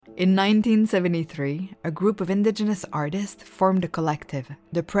In 1973, a group of indigenous artists formed a collective.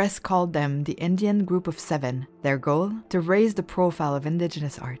 The press called them the Indian Group of Seven. Their goal? To raise the profile of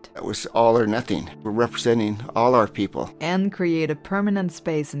indigenous art. It was all or nothing. We're representing all our people. And create a permanent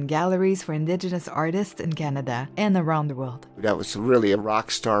space in galleries for indigenous artists in Canada and around the world. That was really a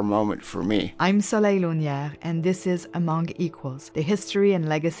rock star moment for me. I'm Soleil Launière, and this is Among Equals, the history and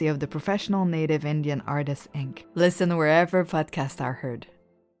legacy of the Professional Native Indian Artists, Inc. Listen wherever podcasts are heard.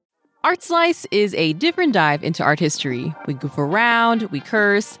 Art Slice is a different dive into art history. We goof around, we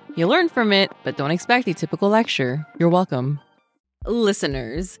curse, you learn from it, but don't expect a typical lecture. You're welcome.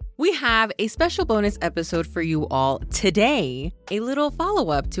 Listeners, we have a special bonus episode for you all today. A little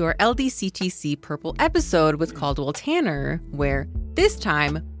follow-up to our LDCTC Purple episode with Caldwell Tanner, where this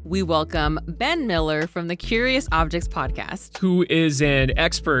time we welcome Ben Miller from the Curious Objects podcast. Who is an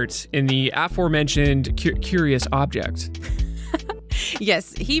expert in the aforementioned curious object.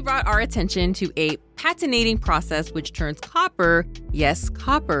 Yes, he brought our attention to a patinating process which turns copper, yes,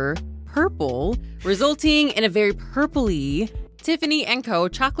 copper, purple, resulting in a very purpley Tiffany & Co.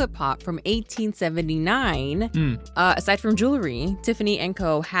 chocolate pot from 1879. Aside from jewelry, Tiffany &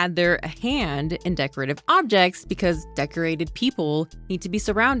 Co. had their hand in decorative objects because decorated people need to be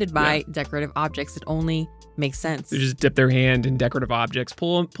surrounded by decorative objects. It only makes sense. They just dip their hand in decorative objects,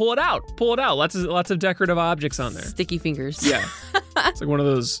 pull it out. Lots of decorative objects on there. Sticky fingers. Yeah. It's like one of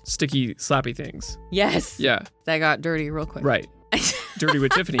those sticky, slappy things. Yes. Yeah. That got dirty real quick. Right. Dirty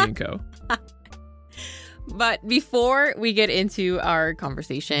with Tiffany & Co. But before we get into our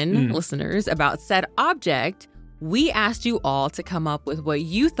conversation, listeners, about said object, we asked you all to come up with what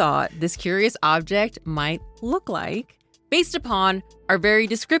you thought this curious object might look like based upon our very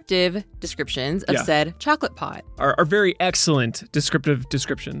descriptive descriptions of said chocolate pot. Our very excellent descriptive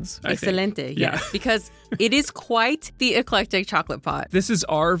descriptions, I think. Excelente, yes. Because it is quite the eclectic chocolate pot. This is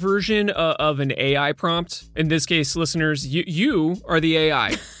our version of an AI prompt. In this case, listeners, you are the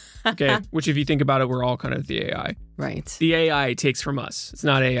AI. Okay, which if you think about it, we're all kind of the AI. Right. The AI takes from us. It's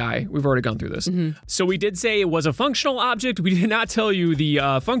not AI. We've already gone through this. So we did say it was a functional object. We did not tell you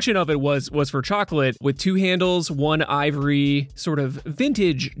the function of it was for chocolate with two handles, one ivory sort of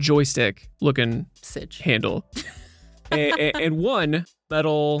vintage joystick looking handle, and one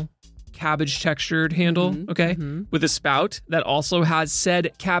metal cabbage textured handle, with a spout that also has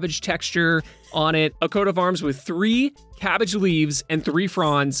said cabbage texture on it, a coat of arms with 3 cabbage leaves and 3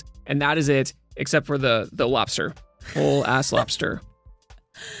 fronds, and that is it, except for the lobster. Whole ass lobster.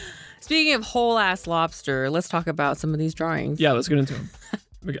 Speaking of whole ass lobster, let's talk about some of these drawings. Yeah, let's get into them.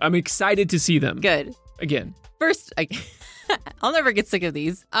 I'm excited to see them. Good. Again. First, I'll never get sick of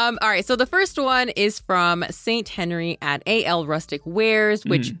these. All right, so the first one is from St. Henry at AL Rustic Wares,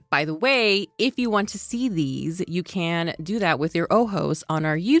 which, by the way, if you want to see these, you can do that with your ojos on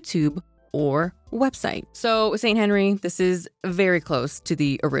our YouTube or website. So St. Henry, this is very close to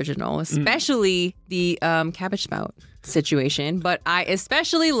the original, especially the cabbage spout situation. But I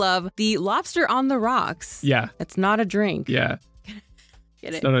especially love the lobster on the rocks. Yeah. It's not a drink. Yeah.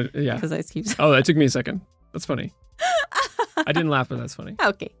 Get it? Yeah. Because Ice Cube's. Oh, that took me a second. That's funny. I didn't laugh, but that's funny.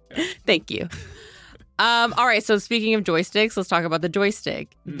 Okay. Yeah. Thank you. All right. So speaking of joysticks, let's talk about the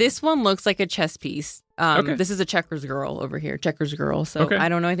joystick. This one looks like a chess piece. This is a checkers girl over here. Checkers girl. So I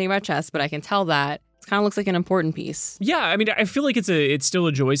don't know anything about chess, but I can tell that it kind of looks like an important piece. Yeah. I mean, I feel like it's still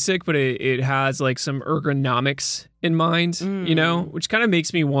a joystick, but it has like some ergonomics in mind, you know, which kind of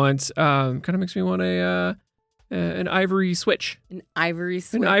makes me want an ivory switch. An ivory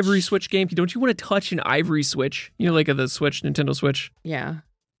switch. An ivory switch game. Don't you want to touch an ivory switch? You know, like the Switch, Nintendo Switch? Yeah.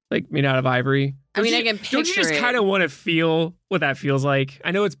 Like made out of ivory. I can picture it. Don't you just kind of want to feel what that feels like?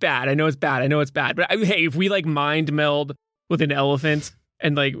 I know it's bad. But hey, if we like mind meld with an elephant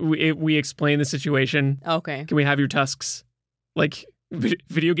and like we explain the situation. Okay. Can we have your tusks? Like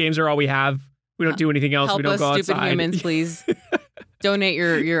video games are all we have. We don't do anything else. We don't go outside. Help us, stupid humans, please. Donate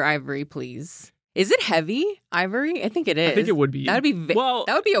your ivory, please. Is it heavy ivory? I think it is. I think it would be. That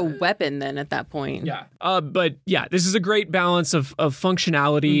would be a weapon then at that point. Yeah. But yeah, this is a great balance of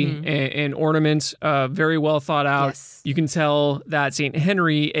functionality and ornament. Very well thought out. Yes. You can tell that St.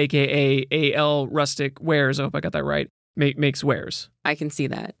 Henry, aka AL Rustic Wares, I hope I got that right, makes wares. I can see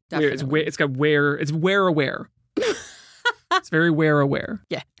that. Definitely. It's got wear. It's wear aware. It's very wear aware.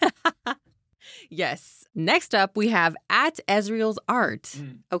 Yeah. Yes. Next up, we have at Ezreal's Art.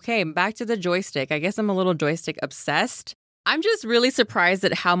 Okay, back to the joystick. I guess I'm a little joystick obsessed. I'm just really surprised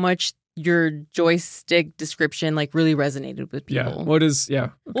at how much your joystick description like really resonated with people. Yeah. What is? Yeah.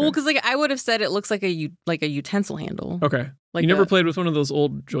 Okay. Well, because like I would have said it looks like a utensil handle. Okay. Like you never played with one of those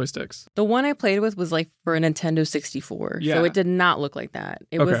old joysticks? The one I played with was like for a Nintendo 64. Yeah. So it did not look like that.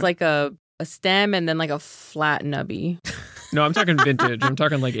 It was like a stem and then like a flat nubby. No, I'm talking vintage. I'm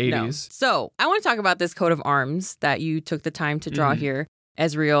talking like 80s. No. So I want to talk about this coat of arms that you took the time to draw here,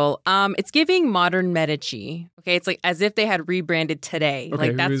 Ezreal. It's giving modern Medici. Okay, it's like as if they had rebranded today. Okay,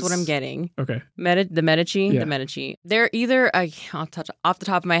 like that's what I'm getting. Okay. The Medici? Yeah. The Medici. They're either, I'll touch off the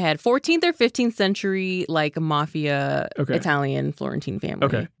top of my head, 14th or 15th century, like mafia, Italian, Florentine family.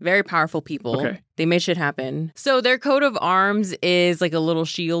 Okay. Very powerful people. Okay. They made shit happen. So their coat of arms is like a little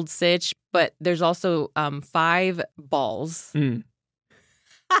shield stitch, but there's also 5 balls.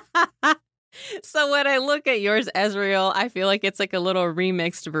 So when I look at yours, Ezreal, I feel like it's like a little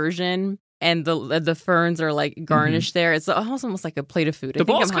remixed version. And the ferns are like garnished there. It's almost like a plate of food. The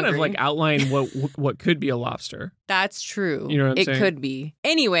balls kind of like outline what could be a lobster. That's true. You know what I'm saying? It could be.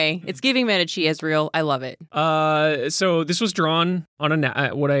 Anyway, it's giving Medici, Ezreal. I love it. So this was drawn on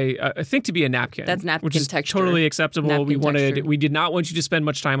what I think to be a napkin. That's napkin which is texture. Totally acceptable. Napkin We did not want you to spend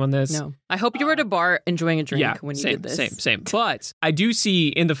much time on this. No. I hope you were at a bar enjoying a drink when you did this. Same. But I do see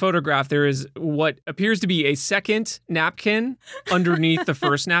in the photograph there is what appears to be a second napkin underneath the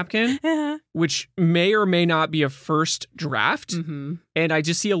first napkin, which may or may not be a first draft. Mm-hmm. And I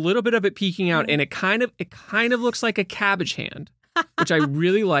just see a little bit of it peeking out, and it kind of looks like a cabbage hand, which I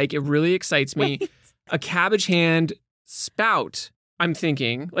really like. It really excites me. Wait. A cabbage hand spout. I'm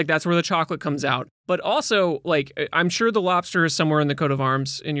thinking like that's where the chocolate comes out. But also, like, I'm sure the lobster is somewhere in the coat of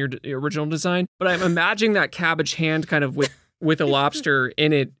arms in your original design. But I'm imagining that cabbage hand kind of with a lobster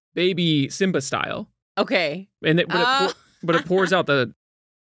in it, baby Simba style. Okay. And but it pours out the.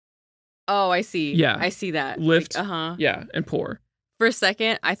 Oh, I see. Yeah. I see that. Lift. Like, Yeah, and pour. For a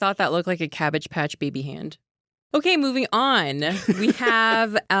second, I thought that looked like a Cabbage Patch baby hand. Okay, moving on. We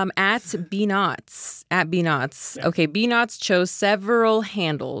have at B Knots. Yeah. Okay, B Knots chose several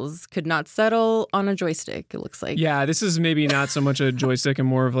handles. Could not settle on a joystick, it looks like. Yeah, this is maybe not so much a joystick and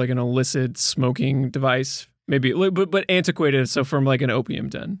more of like an illicit smoking device. Maybe, but antiquated, so from like an opium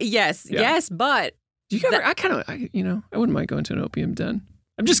den. Yes, but... I wouldn't mind going to an opium den.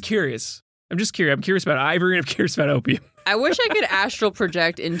 I'm just curious. I'm curious about ivory and I'm curious about opium. I wish I could astral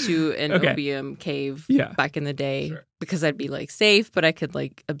project into an opium cave back in the day because I'd be like safe, but I could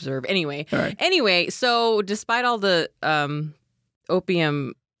like observe. Anyway, so despite all the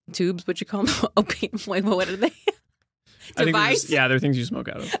opium tubes, what you call them? Opium, wait, what are they? Device? They're things you smoke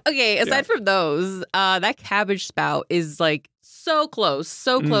out of. Okay, aside from those, that cabbage spout is like so close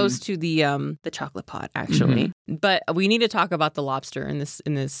to the chocolate pot, actually. Mm-hmm. But we need to talk about the lobster in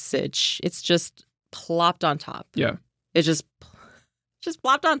this sitch. It's just plopped on top. Yeah. It's just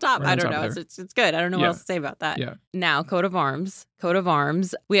plopped on top. Right I don't know. It's good. I don't know what else to say about that. Yeah. Now, coat of arms.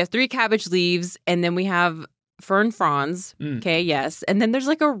 We have 3 cabbage leaves, and then we have fern fronds. Okay, yes. And then there's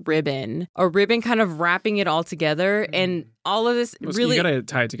like a ribbon kind of wrapping it all together. And all of this really... You gotta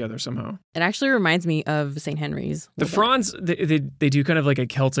tie it together somehow. It actually reminds me of St. Henry's. The fronds, they do kind of like a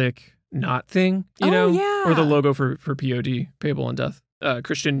Celtic knot thing, you know? Yeah. Or the logo for POD, Payable in Death,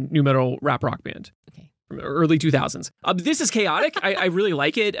 Christian nu metal rap rock band. Okay. From early 2000s. This is chaotic. I really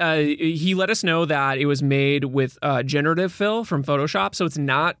like it. He let us know that it was made with generative fill from Photoshop, so it's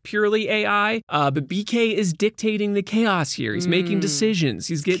not purely AI. But BK is dictating the chaos here. He's making decisions.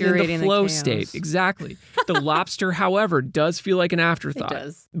 He's getting in the flow state. Exactly. The lobster, however, does feel like an afterthought. It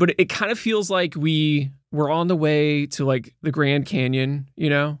does. But it kind of feels like we're on the way to like the Grand Canyon, you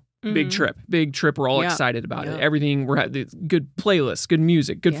know? Big trip. We're all excited about it. Everything, we're good playlists, good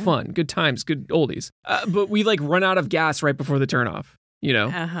music, good fun, good times, good oldies. But we like run out of gas right before the turnoff. You know,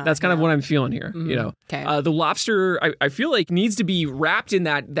 that's kind of what I'm feeling here. You know, the lobster, I feel like needs to be wrapped in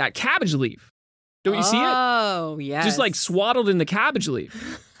that cabbage leaf. Don't you see it? Oh, yes. Just like swaddled in the cabbage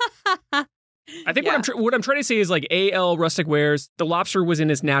leaf. I think what I'm trying to say is like AL Rustic Wares, the lobster was in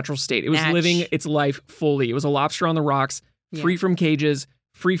its natural state. It was living its life fully. It was a lobster on the rocks, free from cages,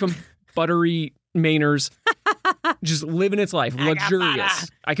 free from buttery mainers, just living its life, luxurious.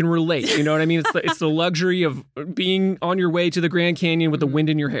 I can relate, you know what I mean? It's the luxury of being on your way to the Grand Canyon with the wind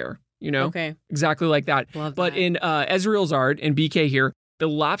in your hair, you know? Okay. Exactly like that. Love but that. in Ezreal's art and BK here, the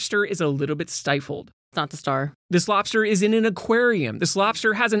lobster is a little bit stifled. It's not the star. This lobster is in an aquarium. This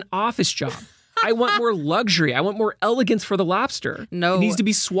lobster has an office job. I want more luxury. I want more elegance for the lobster. No. It needs to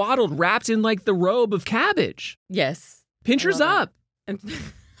be swaddled, wrapped in like the robe of cabbage. Yes. Pinchers up.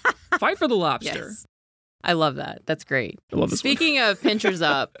 Fight for the lobster. Yes. I love that. That's great. I love this Speaking of pinchers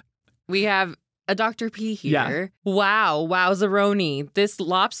up, we have a Dr. P here. Yeah. Wow. Wowzeroni. This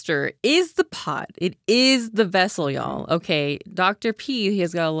lobster is the pot. It is the vessel, y'all. Okay. Dr. P, he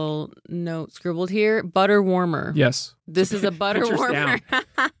has got a little note scribbled here. Butter warmer. Yes. This is a butter warmer.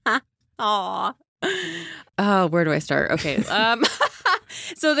 Aw. Oh, where do I start? Okay.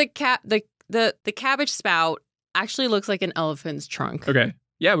 So the cabbage spout actually looks like an elephant's trunk. Okay.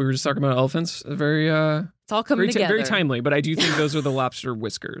 Yeah, we were just talking about elephants. Very it's all coming together. Very timely, but I do think those are the lobster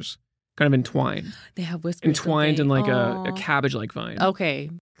whiskers. Kind of entwined. They have whiskers. Entwined in like a cabbage-like vine. Okay.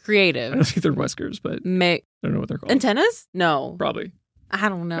 Creative. I don't think they're whiskers, but I don't know what they're called. Antennas? No. Probably. I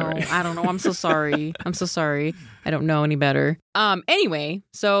don't know. Right. I don't know. I'm so sorry. I don't know any better. Anyway,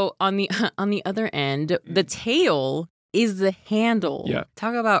 so on the other end, the tail is the handle. Yeah.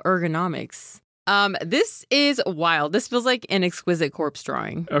 Talk about ergonomics. This is wild. This feels like an exquisite corpse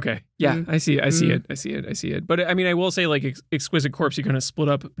drawing. Okay. Yeah, I see it. But I mean, I will say, like, exquisite corpse, you kind of split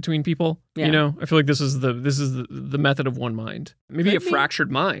up between people. Yeah. You know, I feel like this is the method of one mind. Maybe a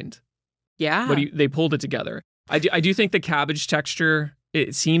fractured mind. Yeah. But they pulled it together. I do think the cabbage texture,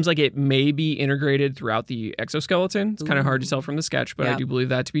 it seems like it may be integrated throughout the exoskeleton. It's kind of hard to tell from the sketch, but I do believe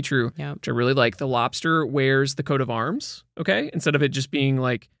that to be true. Yeah. Which I really like. The lobster wears the coat of arms, okay? Instead of it just being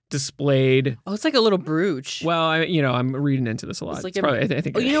like displayed. Oh, it's like a little brooch. Well, I'm reading into this a lot. It's like I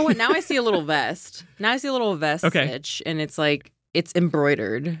think. Oh, you know what? Now I see a little vest. Stitch, and it's like it's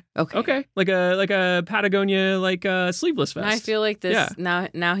embroidered. Okay. Okay. Like a Patagonia sleeveless vest. I feel like this. Yeah.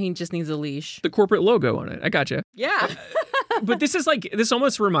 Now he just needs a leash. The corporate logo on it. I gotcha. Yeah. But this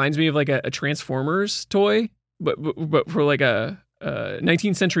almost reminds me of like a Transformers toy, but for like a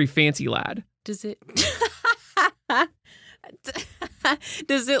 19th century fancy lad. Does it?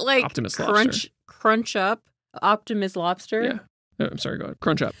 Does it like Optimus crunch up Optimus Lobster? Yeah. Oh, I'm sorry, go ahead.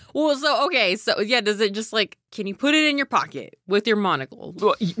 Crunch up. Well, so yeah, does it just like, can you put it in your pocket with your monocle?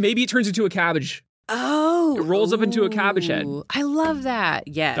 Well, maybe it turns into a cabbage. Oh. It rolls up into a cabbage head. I love that.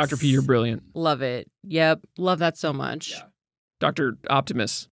 Yes. Dr. P, you're brilliant. Love it. Yep. Love that so much. Yeah. Dr.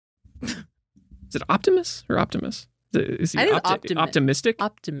 Optimus. Is it Optimus or Optimus? Is he optimistic?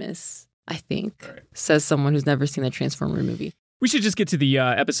 Optimus, I think, says someone who's never seen the Transformer movie. We should just get to the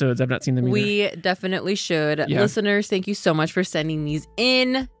episodes. I've not seen them either. We definitely should. Yeah. Listeners, thank you so much for sending these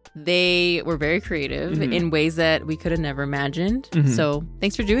in. They were very creative in ways that we could have never imagined. Mm-hmm. So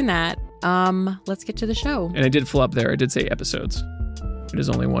thanks for doing that. Let's get to the show. And I did flub there. I did say episodes. It is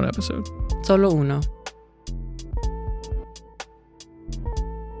only one episode. Solo uno.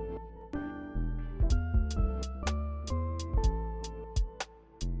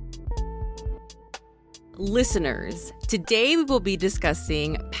 Listeners, today we will be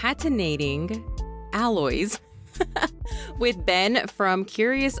discussing patinating alloys with Ben from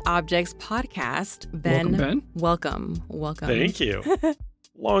Curious Objects podcast. Ben, welcome. Thank you.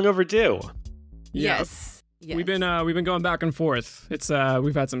 Long overdue. Yes. We've been going back and forth. It's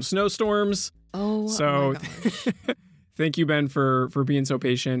we've had some snowstorms. Oh my gosh. Thank you, Ben, for being so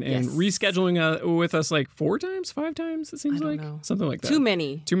patient and rescheduling with us like 4 times, 5 times. It seems like something like that. Too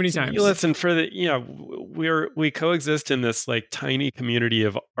many times. Listen, we coexist in this like tiny community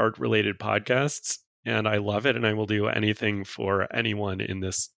of art related podcasts, and I love it, and I will do anything for anyone in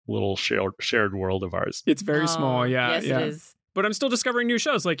this little shared world of ours. It's very small, Yes, it is. But I'm still discovering new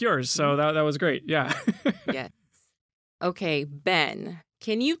shows like yours, so that was great. Yeah. Yes. Okay, Ben.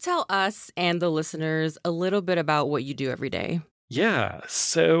 Can you tell us and the listeners a little bit about what you do every day? Yeah.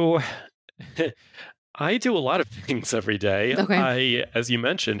 So I do a lot of things every day. Okay. I, as you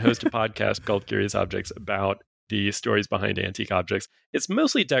mentioned, host a podcast called Curious Objects about the stories behind antique objects. It's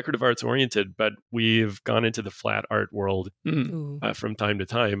mostly decorative arts oriented, but we've gone into the flat art world from time to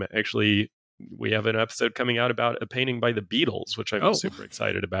time. Actually, we have an episode coming out about a painting by the Beatles, which I'm super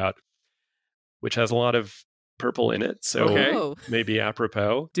excited about, which has a lot of purple in it, so maybe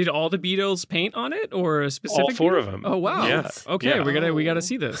apropos. Did all the Beatles paint on it, or a specific? All 4 of them. Oh wow! Yeah. Okay, yeah. we gotta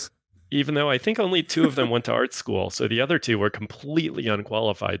see this. Even though I think only 2 of them went to art school, so the other 2 were completely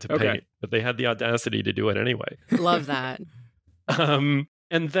unqualified to paint, but they had the audacity to do it anyway. Love that. And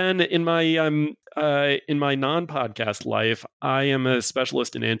then in my non-podcast life, I am a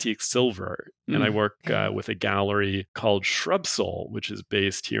specialist in antique silver, and I work with a gallery called Shrub Soul, which is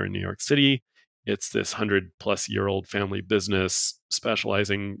based here in New York City. It's this 100-plus-year-old family business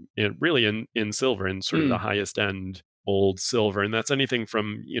specializing in silver, in sort of the highest end old silver. And that's anything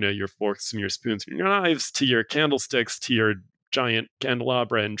from, your forks and your spoons and your knives to your candlesticks to your giant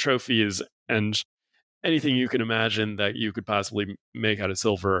candelabra and trophies and anything you can imagine that you could possibly make out of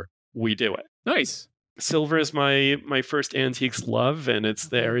silver. We do it. Nice. Silver is my first antiques love, and it's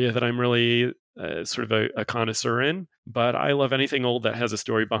the area that I'm really sort of a connoisseur in. But I love anything old that has a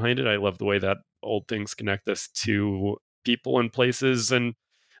story behind it. I love the way that old things connect us to people and places and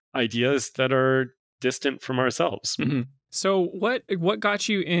ideas that are distant from ourselves. Mm-hmm. So what got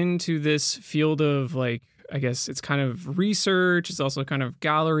you into this field of, like, I guess it's kind of research, it's also kind of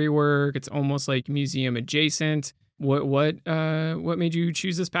gallery work, it's almost like museum adjacent. What made you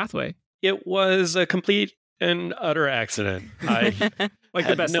choose this pathway? It was a complete and utter accident. I Like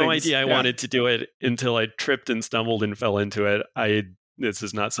had the best no things. idea I wanted to do it until I tripped and stumbled and fell into it. This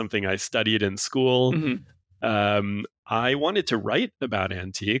is not something I studied in school. Mm-hmm. I wanted to write about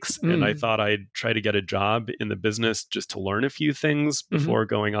antiques, and I thought I'd try to get a job in the business just to learn a few things before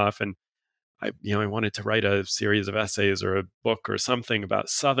going off. And I wanted to write a series of essays or a book or something about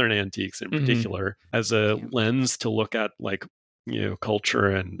Southern antiques in particular as a lens to look at, like, culture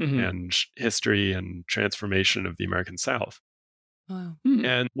and history and transformation of the American South. Wow.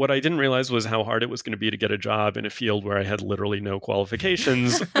 And what I didn't realize was how hard it was going to be to get a job in a field where I had literally no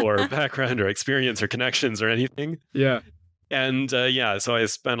qualifications or background or experience or connections or anything. Yeah. And so I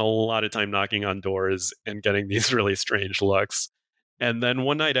spent a lot of time knocking on doors and getting these really strange looks. And then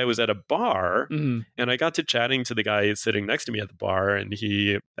one night I was at a bar and I got to chatting to the guy sitting next to me at the bar, and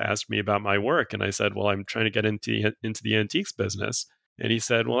he asked me about my work. And I said, well, I'm trying to get into the antiques business. And he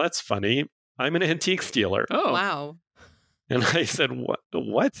said, well, that's funny. I'm an antique dealer. Oh, Wow. And I said,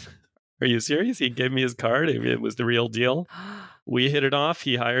 what? Are you serious? He gave me his card. It was the real deal. We hit it off.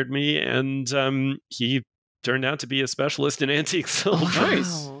 He hired me, and he turned out to be a specialist in antique silver.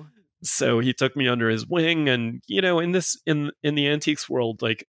 Nice. Wow. So he took me under his wing. And, in the antiques world,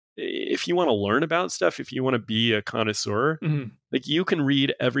 like, if you want to learn about stuff, if you want to be a connoisseur, like, you can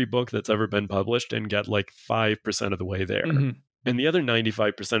read every book that's ever been published and get like 5% of the way there. And the other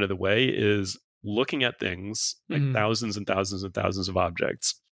 95% of the way is looking at things, like thousands and thousands and thousands of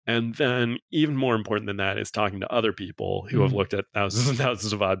objects. And then even more important than that is talking to other people who have looked at thousands and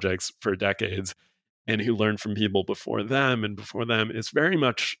thousands of objects for decades and who learned from people before them and before them. It's very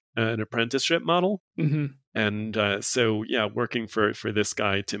much an apprenticeship model. And so working for this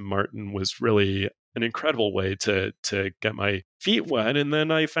guy, Tim Martin, was really an incredible way to get my feet wet. And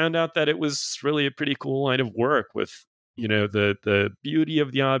then I found out that it was really a pretty cool line of work with, the beauty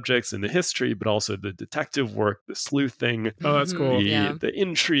of the objects and the history, but also the detective work, the sleuthing. Oh, that's cool. The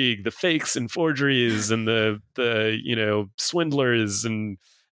intrigue, the fakes and forgeries, and the swindlers and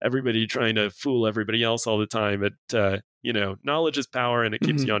everybody trying to fool everybody else all the time. Knowledge is power, and it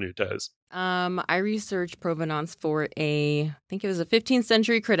keeps you on your toes. I researched provenance for I think it was a 15th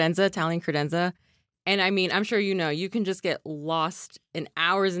century Italian credenza. And I mean, I'm sure you can just get lost in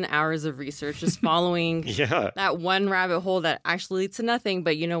hours and hours of research just following that one rabbit hole that actually leads to nothing.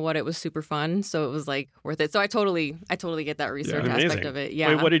 But you know what? It was super fun. So it was like worth it. So I totally get that research aspect of it. Yeah.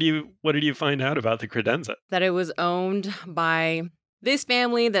 Wait, what did you find out about the credenza? That it was owned by this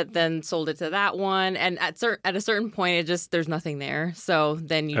family that then sold it to that one. And at a certain point, there's nothing there. So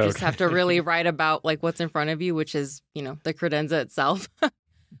then you just have to really write about like what's in front of you, which is, the credenza itself.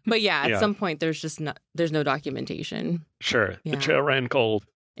 But at some point, there's no documentation. Sure. Yeah. The trail ran cold.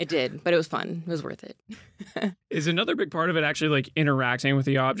 It did, but it was fun. It was worth it. Is another big part of it actually like interacting with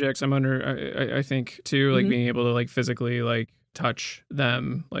the objects? I think too, like being able to like physically like touch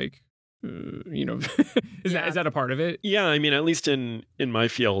them, like, is that a part of it? Yeah. I mean, at least in my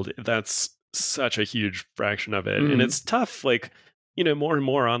field, that's such a huge fraction of it. And it's tough. Like, more and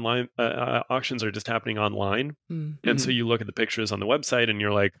more online auctions are just happening online. And so you look at the pictures on the website and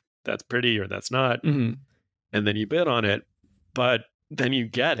you're like, that's pretty or that's not. And then you bid on it. But then you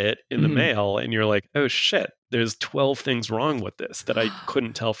get it in the mail and you're like, oh shit, there's 12 things wrong with this that I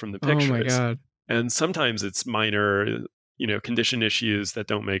couldn't tell from the pictures. Oh my God. And sometimes it's minor, condition issues that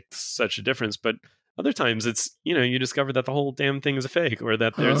don't make such a difference. But other times it's, you discover that the whole damn thing is a fake, or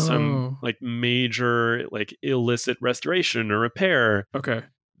that there's some like major like illicit restoration or repair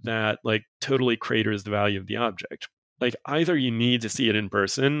that like totally craters the value of the object. Like either you need to see it in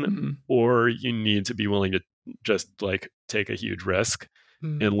person or you need to be willing to just like take a huge risk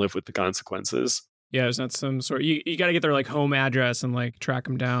and live with the consequences. Yeah, there's not some sort. You got to get their like home address and like track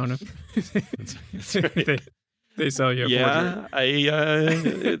them down. That's right. They sell you. Yeah,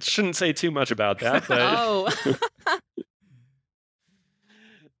 I shouldn't say too much about that. But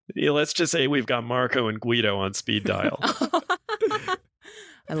let's just say we've got Marco and Guido on speed dial.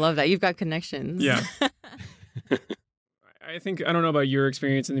 I love that. You've got connections. Yeah. I think, I don't know about your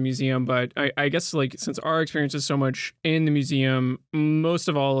experience in the museum, but I guess like since our experience is so much in the museum, most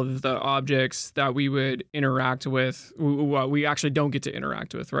of all of the objects that we would interact with, we actually don't get to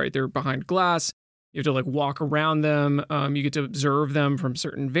interact with, right? They're behind glass. You have to like walk around them. You get to observe them from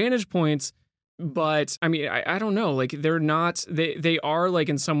certain vantage points. But I mean, I don't know. Like they're not. They are like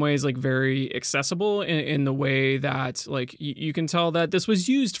in some ways like very accessible in the way that like you can tell that this was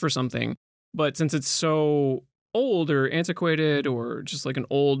used for something. But since it's so old or antiquated or just like an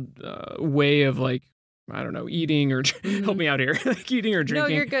old way of like, I don't know, eating or help me out here, like eating or drinking.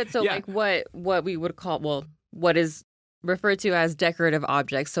 No, you're good. So Yeah. like what we would call, well, what is referred to as decorative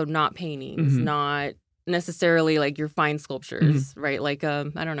objects. So not paintings, not necessarily like your fine sculptures, right? Like I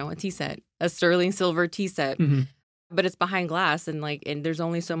don't know, a tea set, a sterling silver tea set. But it's behind glass and there's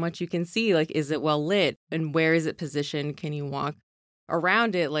only so much you can see. Like, is it well lit? And where is it positioned? Can you walk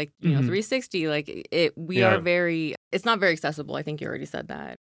around it? Like, you know, 360, like are very, it's not very accessible. I think you already said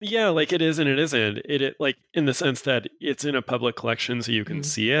that. Yeah, like it is and it isn't. It like in the sense that it's in a public collection so you can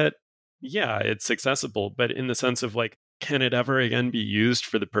see it. Yeah, it's accessible. But in the sense of like, can it ever again be used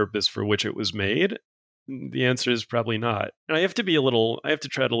for the purpose for which it was made? The answer is probably not. And I have to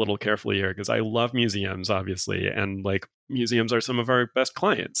tread a little carefully here because I love museums, obviously. And like museums are some of our best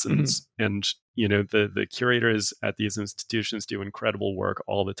clients. And you know, the curators at these institutions do incredible work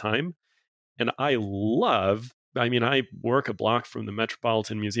all the time. And I work a block from the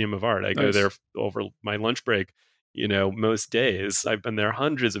Metropolitan Museum of Art. I go there over my lunch break, you know, most days. I've been there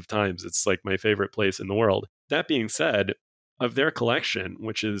hundreds of times. It's like my favorite place in the world. That being said, of their collection,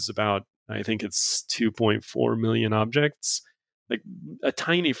 which is about, I think it's 2.4 million objects, like a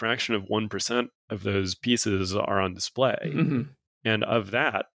tiny fraction of 1% of those pieces are on display. And of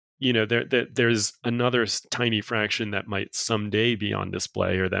that, you know, there's another tiny fraction that might someday be on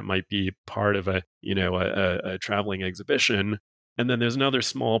display or that might be part of a traveling exhibition. And then there's another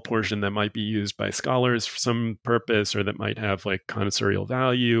small portion that might be used by scholars for some purpose or that might have like connoisseur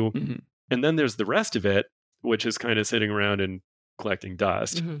value. And then there's the rest of it, which is kind of sitting around and collecting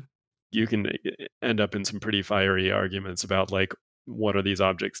dust. You can end up in some pretty fiery arguments about like, what are these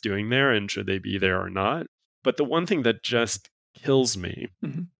objects doing there and should they be there or not? But the one thing that just kills me,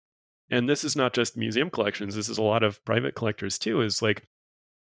 and this is not just museum collections, this is a lot of private collectors too, is like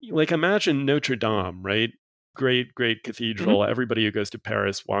imagine Notre Dame, right? Great cathedral. Everybody who goes to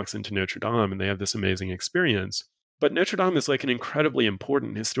Paris walks into Notre Dame and they have this amazing experience. But Notre Dame is like an incredibly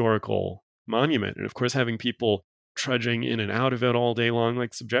important historical monument. And of course, having people trudging in and out of it all day long,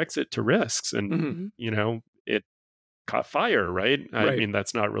 like subjects it to risks. And, you know, it caught fire, right? I mean,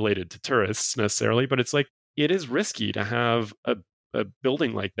 that's not related to tourists necessarily, but it's like, it is risky to have a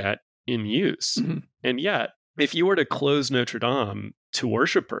building like that in use. And yet, if you were to close Notre Dame to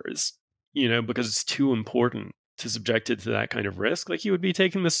worshipers, you know, because it's too important to subject it to that kind of risk, like you would be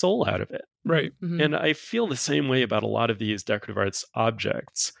taking the soul out of it. Right. And I feel the same way about a lot of these decorative arts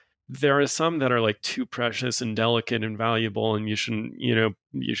objects. There are some that are like too precious and delicate and valuable, and you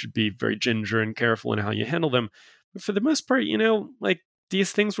should be very ginger and careful in how you handle them. But for the most part, you know, like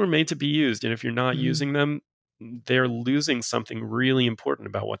these things were made to be used. And if you're not using them, they're losing something really important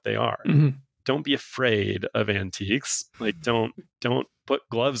about what they are. Don't be afraid of antiques. Like don't put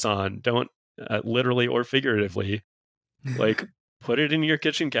gloves on. Don't literally or figuratively, like put it in your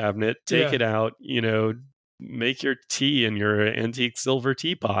kitchen cabinet, take it out, you know, make your tea in your antique silver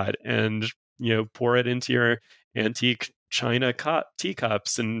teapot and, you know, pour it into your antique china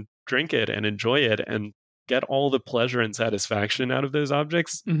teacups and drink it and enjoy it and get all the pleasure and satisfaction out of those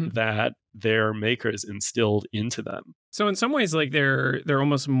objects that their makers instilled into them. So in some ways, like they're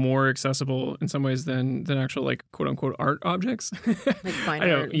almost more accessible in some ways than actual like quote unquote art objects. Like fine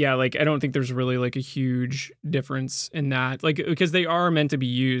art. Yeah, like I don't think there's really like a huge difference in that, like because they are meant to be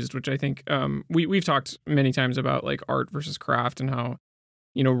used, which I think we've talked many times about like art versus craft and how,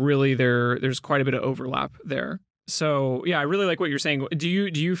 you know, really there's quite a bit of overlap there. So yeah, I really like what you're saying. Do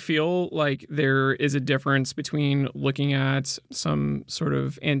you feel like there is a difference between looking at some sort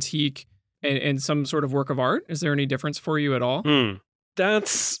of antique and some sort of work of art? Is there any difference for you at all?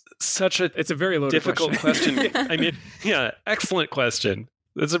 That's it's a very loaded difficult question. I mean, yeah, excellent question.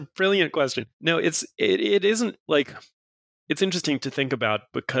 That's a brilliant question. No, it isn't like, it's interesting to think about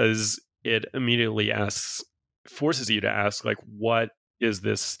because it immediately forces you to ask, like, what is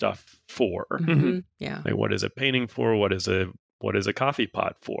this stuff for? Yeah. Like, what is a painting for? What is a coffee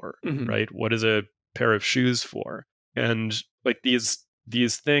pot for? Right? What is a pair of shoes for? And like these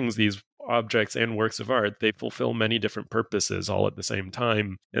things, these objects and works of art, they fulfill many different purposes all at the same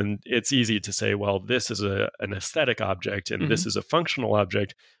time. And it's easy to say, well, this is an aesthetic object and this is a functional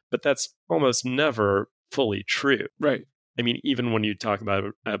object, but that's almost never fully true. Right. I mean, even when you talk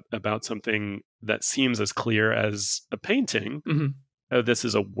about something that seems as clear as a painting, oh, this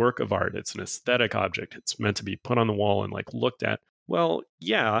is a work of art. It's an aesthetic object. It's meant to be put on the wall and like looked at. Well,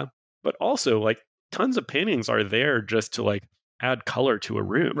 yeah, but also like tons of paintings are there just to like add color to a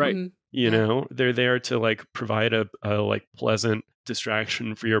room. Right. You know, they're there to like provide a like pleasant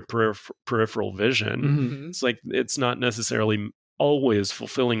distraction for your peripheral vision. Mm-hmm. It's like it's not necessarily always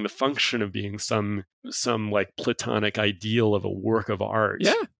fulfilling the function of being some like platonic ideal of a work of art.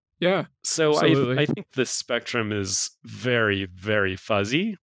 Yeah. So absolutely. I think the spectrum is very, very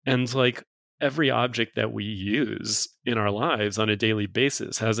fuzzy. And like every object that we use in our lives on a daily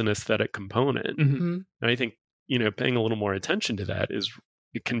basis has an aesthetic component. Mm-hmm. And I think, you know, paying a little more attention to that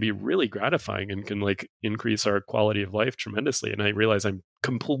it can be really gratifying and can like increase our quality of life tremendously. And I realize I'm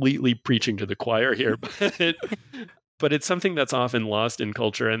completely preaching to the choir here, but it's something that's often lost in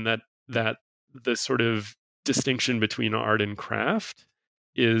culture, and that the sort of distinction between art and craft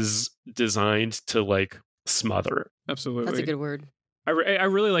is designed to like smother. Absolutely. That's a good word. I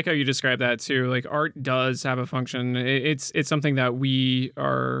really like how you describe that too. Like art does have a function. It's something that we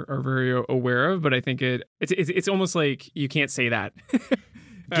are very aware of, but I think it's almost like you can't say that.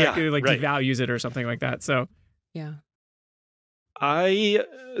 Like right. devalues it or something like that. So yeah.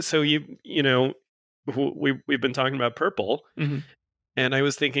 So you know, we've been talking about purple, mm-hmm. and I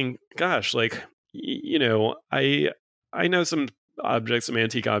was thinking, gosh, like you know, I know some objects, some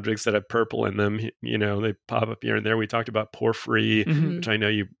antique objects that have purple in them. You know, they pop up here and there. We talked about porphyry, Mm-hmm. which I know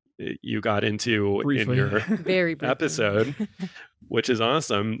you got into Briefly. in your Very briefly. episode, which is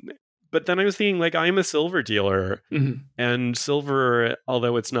awesome. But then I was thinking, like, I'm a silver dealer, mm-hmm. and silver,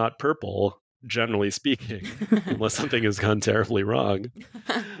 although it's not purple, generally speaking, unless something has gone terribly wrong,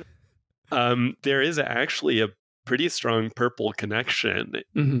 there is actually a pretty strong purple connection,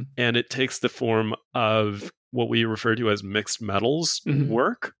 Mm-hmm. and it takes the form of what we refer to as mixed metals Mhm.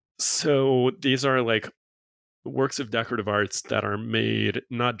 work. So these are like works of decorative arts that are made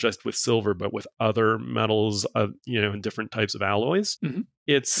not just with silver, but with other metals, and different types of alloys. Mhm.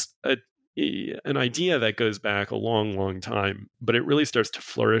 It's an idea that goes back a long, long time, but it really starts to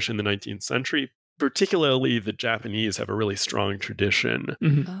flourish in the 19th century. Particularly, the Japanese have a really strong tradition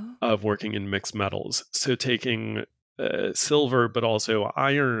Mhm. Oh. of working in mixed metals. So taking silver, but also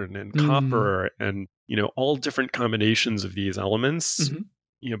iron and copper and, all different combinations of these elements,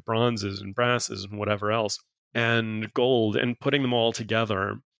 Mhm. Bronzes and brasses and whatever else, and gold, and putting them all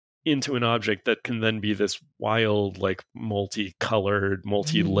together into an object that can then be this wild, like multicolored,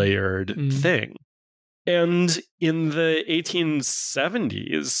 multi-layered thing. And in the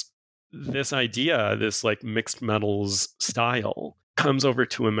 1870s, this idea, this like mixed metals style, comes over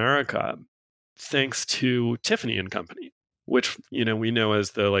to America thanks to Tiffany and Company, which we know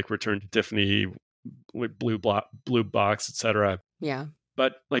as the like Return to Tiffany, blue box, etc. Yeah.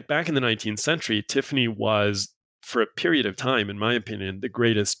 But like back in the 19th century, Tiffany was, for a period of time, in my opinion, the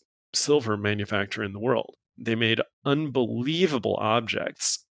greatest silver manufacturer in the world. They made unbelievable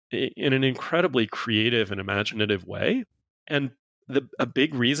objects in an incredibly creative and imaginative way. And a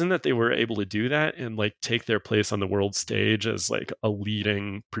big reason that they were able to do that and like take their place on the world stage as like a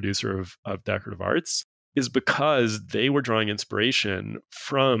leading producer of decorative arts is because they were drawing inspiration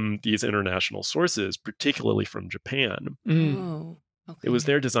from these international sources, particularly from Japan. Oh, okay. It was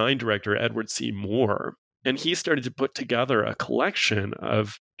their design director, Edward C. Moore, and he started to put together a collection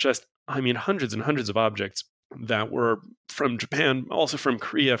of just, hundreds and hundreds of objects that were from Japan, also from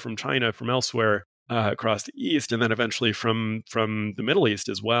Korea, from China, from elsewhere across the East, and then eventually from the Middle East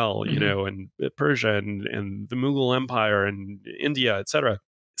as well, and Persia and the Mughal Empire and India, etc.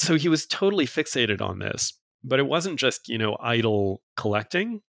 So he was totally fixated on this, but it wasn't just, idle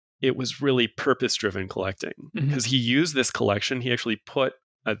collecting. It was really purpose-driven collecting, because he used this collection. He actually put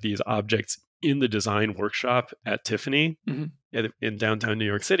these objects in the design workshop at Tiffany in downtown New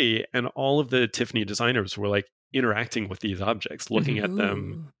York City, and all of the Tiffany designers were like interacting with these objects, looking at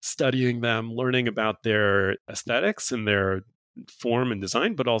them, studying them, learning about their aesthetics and their form and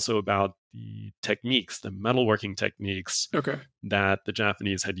design, but also about the techniques, the metalworking techniques that the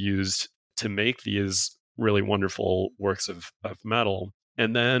Japanese had used to make these really wonderful works of metal,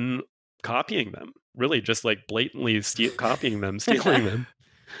 and then copying them, really just like blatantly copying them, stealing them.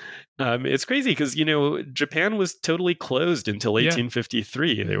 It's crazy because, Japan was totally closed until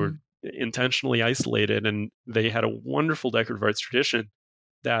 1853. They were intentionally isolated, and they had a wonderful decorative arts tradition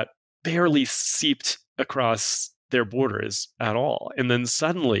that barely seeped across their borders at all. And then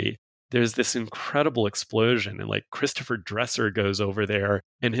suddenly there's this incredible explosion, and like Christopher Dresser goes over there,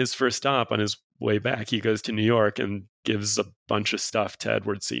 and his first stop on his way back, he goes to New York and gives a bunch of stuff to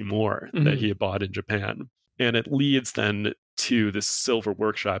Edward C. Moore that he had bought in Japan. And it leads then to this silver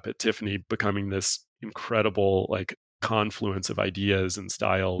workshop at Tiffany becoming this incredible like confluence of ideas and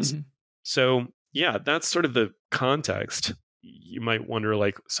styles. So yeah, that's sort of the context. you might wonder,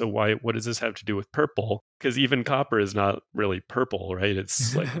 like, so what does this have to do with purple? Because even copper is not really purple, right?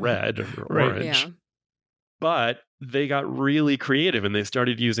 It's like red or Right. orange. Yeah. But they got really creative and they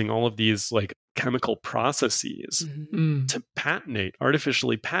started using all of these like chemical processes to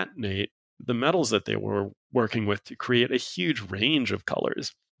artificially patinate the metals that they were working with to create a huge range of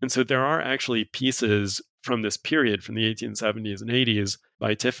colors. And so there are actually pieces from this period, from the 1870s and 80s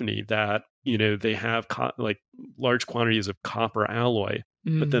by Tiffany that, they have like large quantities of copper alloy,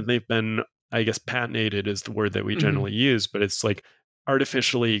 but then they've been, I guess, patinated is the word that we generally use, but it's like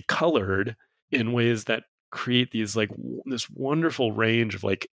artificially colored in ways that create these like this wonderful range of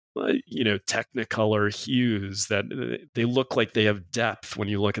like technicolor hues that they look like they have depth when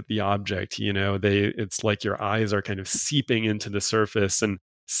you look at the object. It's like your eyes are kind of seeping into the surface and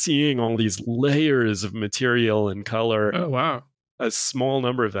seeing all these layers of material and color. Oh wow. A small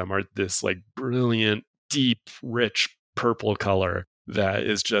number of them are this like brilliant, deep, rich purple color that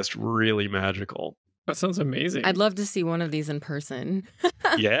is just really magical. That sounds amazing. I'd love to see one of these in person.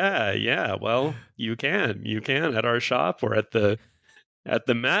 Yeah. Well, you can at our shop or at the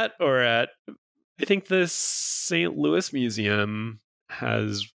Met or at, I think the St. Louis Museum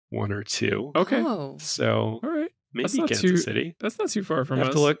has one or two. Okay. Oh. So all right. Maybe Kansas City. That's not too far from have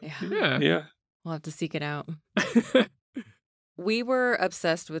us. to look. Yeah. We'll have to seek it out. We were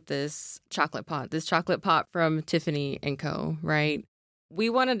obsessed with this chocolate pot from Tiffany & Co., right?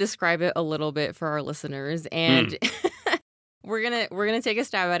 We want to describe it a little bit for our listeners, and we're gonna take a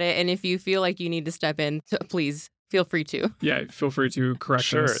stab at it. And if you feel like you need to step in, please feel free to. Yeah, feel free to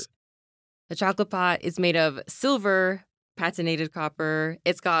correct us. The chocolate pot is made of silver, patinated copper.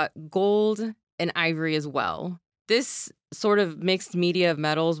 It's got gold and ivory as well. This sort of mixed media of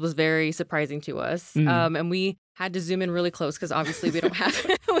metals was very surprising to us, and we had to zoom in really close because obviously we don't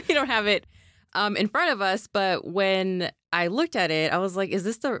have it in front of us. But when I looked at it, I was like, "Is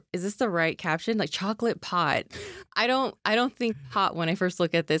this the right caption? Like chocolate pot?" I don't think pot when I first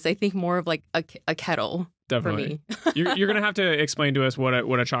look at this. I think more of like a kettle. Definitely. For me. You're gonna have to explain to us what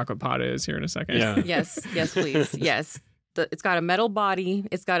a chocolate pot is here in a second. Yeah. Yes, please. Yes. It's got a metal body.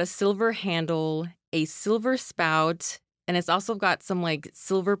 It's got a silver handle, a silver spout, and it's also got some like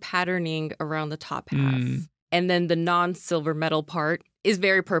silver patterning around the top half. And then the non-silver metal part is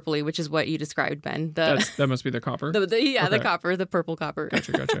very purpley, which is what you described, Ben. That must be the copper. The copper, the purple copper.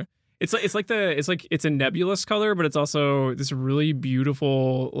 Gotcha. It's a nebulous color, but it's also this really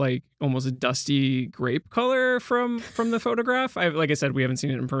beautiful, like almost a dusty grape color from the photograph. Like I said, we haven't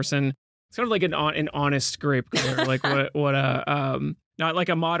seen it in person. It's kind of like an honest grape color, like what not like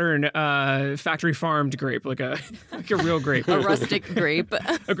a modern factory farmed grape, like a real grape, a rustic grape,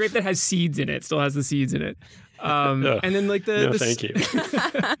 a grape that has seeds in it, still has the seeds in it. And then like thank you.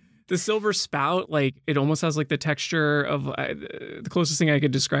 The silver spout, like it almost has like the texture of the closest thing I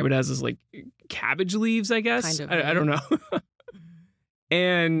could describe it as is like cabbage leaves, I guess. Kind of, I don't know.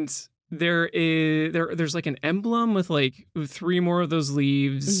 And there's like an emblem with like 3 more of those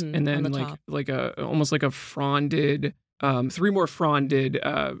leaves, and then like a almost like a fronded 3 more fronded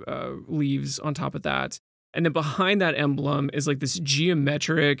leaves on top of that. And then behind that emblem is like this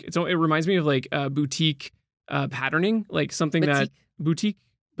geometric. It reminds me of like boutique patterning, like something batik. that boutique,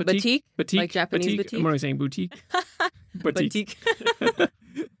 like Japanese batik. What am I saying? Boutique, batik.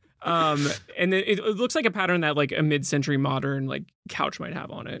 And then it looks like a pattern that like a mid-century modern like couch might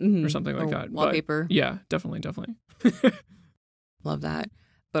have on it or something like that. Wallpaper. But, yeah, definitely. Love that.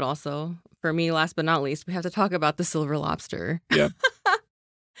 But also, for me, last but not least, we have to talk about the silver lobster. Yeah.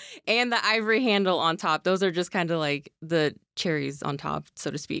 And the ivory handle on top. Those are just kind of like the cherries on top,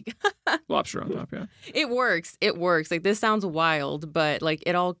 so to speak. Lobster on top, yeah. It works. Like this sounds wild, but like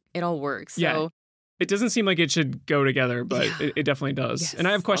it all works. Yeah. So it doesn't seem like it should go together, but it definitely does. Yes. And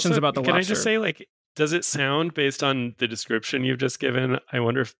I have questions also, about the lobster. Can I just say, like, does it sound, based on the description you've just given, I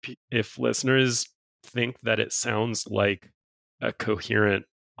wonder if listeners think that it sounds like a coherent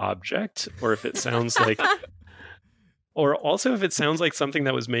object, or if it sounds like, or also if it sounds like something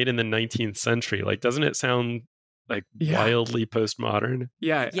that was made in the 19th century. Like, doesn't it sound like wildly postmodern?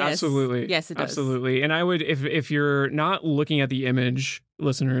 Yeah, yes. Absolutely. Yes, it does. Absolutely. And I would, if you're not looking at the image,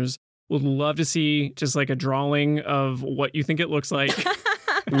 listeners, would love to see just like a drawing of what you think it looks like.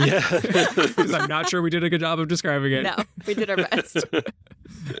 Yeah. Because I'm not sure we did a good job of describing it. No, we did our best.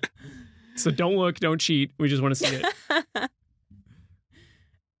 So don't look, don't cheat. We just want to see it.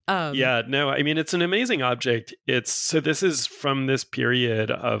 Yeah, no, I mean, it's an amazing object. This is from this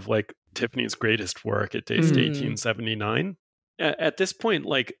period of like Tiffany's greatest work. It dates to 1879. At this point,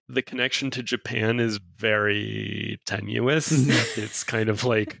 like the connection to Japan is very tenuous. It's kind of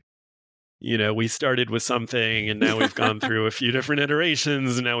like we started with something and now we've gone through a few different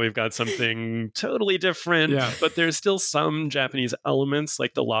iterations and now we've got something totally different. Yeah. But there's still some Japanese elements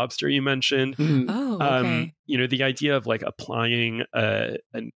like the lobster you mentioned. Oh, okay. The idea of like applying a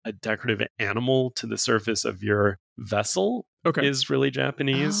decorative animal to the surface of your vessel is really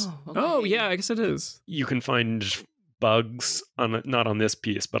Japanese. Oh, yeah, I guess it is. You can find bugs not on this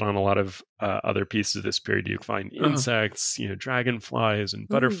piece, but on a lot of other pieces of this period. You can find insects, dragonflies and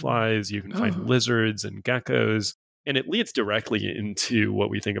butterflies. You can find lizards and geckos. And it leads directly into what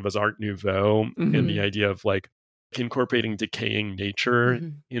we think of as Art Nouveau and the idea of like incorporating decaying nature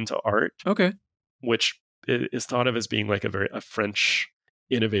into art. Okay. Which is thought of as being like a French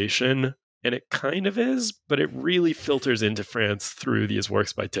innovation. And it kind of is, but it really filters into France through these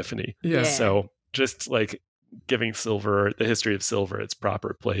works by Tiffany. Yeah. So just like giving silver, the history of silver, its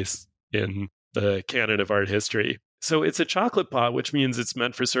proper place in the canon of art history. So it's a chocolate pot, which means it's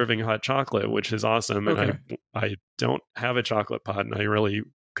meant for serving hot chocolate, which is awesome. And I don't have a chocolate pot, and I really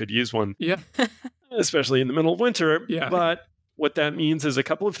could use one. Yeah. Especially in the middle of winter. Yeah. But what that means is a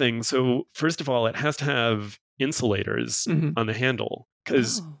couple of things. So first of all, it has to have insulators on the handle.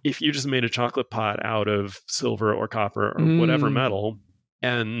 Because if you just made a chocolate pot out of silver or copper or whatever metal,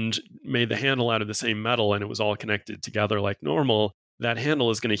 and made the handle out of the same metal and it was all connected together like normal, that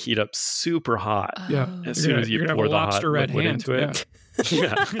handle is going to heat up super hot as soon as you pour the hot liquid into it.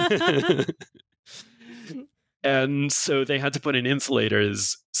 Yeah. And so they had to put in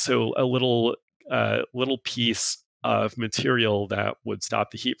insulators, so a little piece of material that would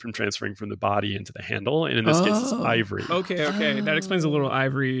stop the heat from transferring from the body into the handle. And in this case, it's ivory. Okay. That explains a little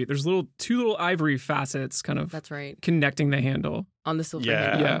ivory. There's two little ivory facets kind of connecting the handle. On the silver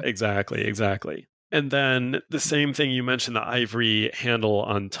handle. Yeah, exactly. And then the same thing, you mentioned the ivory handle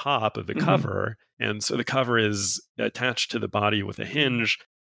on top of the cover. And so the cover is attached to the body with a hinge.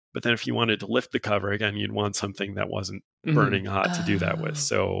 But then if you wanted to lift the cover, again, you'd want something that wasn't burning hot to do that with.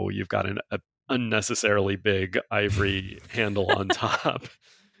 So you've got an unnecessarily big ivory handle on top.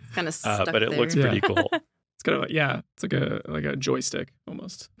 Kind of stuck but it there. looks pretty cool. It's kind of it's like a joystick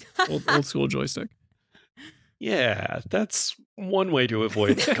almost. Old school joystick. Yeah, that's one way to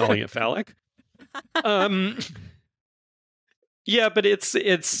avoid calling it phallic. Yeah, but it's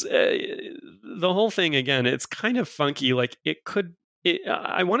the whole thing again. It's kind of funky. Like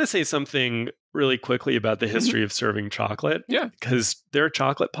I want to say something really quickly about the history of serving chocolate. Yeah, because there are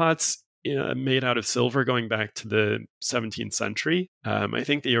chocolate pots made out of silver going back to the 17th century. I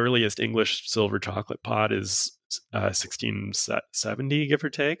think the earliest English silver chocolate pot is 1670, give or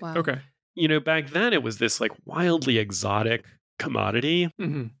take. Wow. Okay. Back then it was this like wildly exotic commodity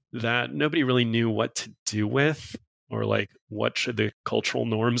that nobody really knew what to do with, or like what should the cultural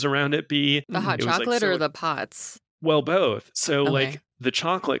norms around it be. The hot chocolate or the pots? Well, both. So like the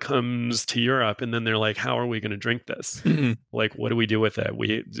chocolate comes to Europe and then they're like, how are we going to drink this? Like, what do we do with it?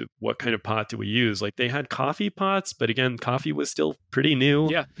 What kind of pot do we use? Like they had coffee pots, but again, coffee was still pretty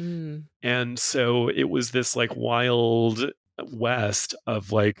new. Yeah. And so it was this like wild west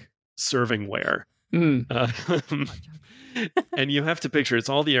of like servingware. And you have to picture it's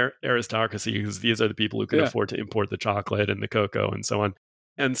all the aristocracy, because these are the people who can afford to import the chocolate and the cocoa and so on.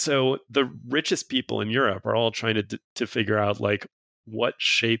 And so the richest people in Europe are all trying to figure out like what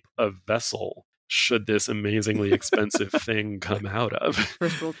shape of vessel should this amazingly expensive thing come out of.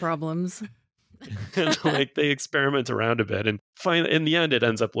 First world problems. And like they experiment around a bit, and in the end it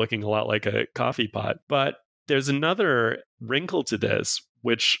ends up looking a lot like a coffee pot. But there's another wrinkle to this,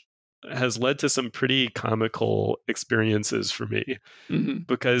 which has led to some pretty comical experiences for me,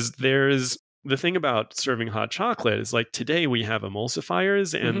 because there's the thing about serving hot chocolate is like today we have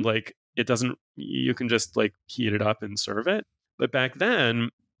emulsifiers and like you can just like heat it up and serve it. But back then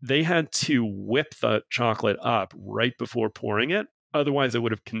they had to whip the chocolate up right before pouring it. Otherwise it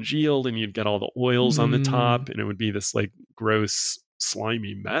would have congealed and you'd get all the oils on the top and it would be this like gross,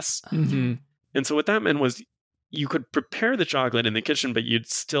 slimy mess. And so what that meant was you could prepare the chocolate in the kitchen, but you'd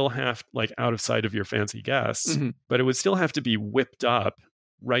still have like out of sight of your fancy guests, but it would still have to be whipped up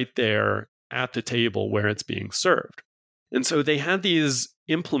right there at the table where it's being served. And so they had these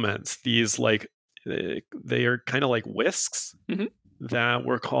implements, these like, they are kind of like whisks that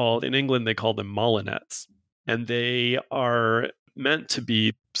were called, in England, they called them mullinets. And they are meant to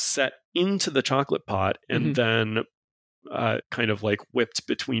be set into the chocolate pot and then kind of like whipped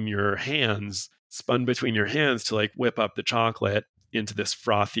between your hands, spun between your hands to like whip up the chocolate into this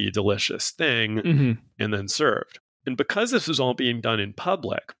frothy, delicious thing and then served. And because this was all being done in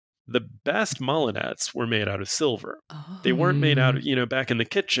public, the best mullinets were made out of silver. They weren't made out of, back in the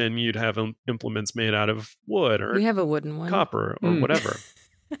kitchen, you'd have implements made out of wood or we have a wooden one. Copper or whatever.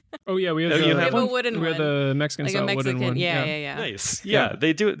 Oh yeah, we have Oh, the, you have a wooden we have one. the Mexican Like a style Mexican, wooden one. yeah. Nice. Yeah. Yeah,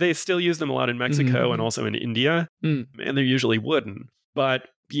 they do. They still use them a lot in Mexico Mhm. and also in India, Mm. and they're usually wooden. But,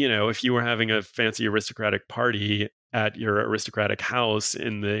 if you were having a fancy aristocratic party at your aristocratic house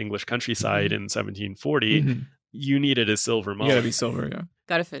in the English countryside in 1740, Mhm. you needed a silver You gotta mullet. be silver, yeah.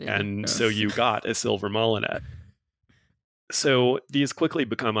 Gotta fit in. And Yeah. so you got a silver mullet. So these quickly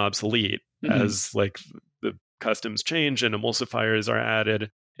become obsolete as like the customs change and emulsifiers are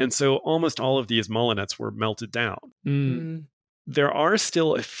added. And so almost all of these mullets were melted down. Mm. There are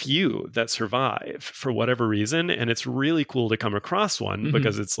still a few that survive for whatever reason. And it's really cool to come across one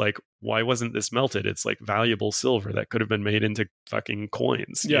because it's like, why wasn't this melted? It's like valuable silver that could have been made into fucking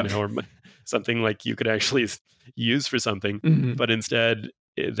coins, or something like you could actually use for something. But instead,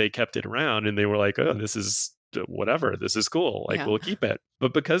 they kept it around and they were like, oh, this is whatever. This is cool. Like, we'll keep it.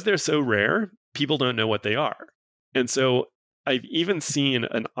 But because they're so rare, people don't know what they are. And so I've even seen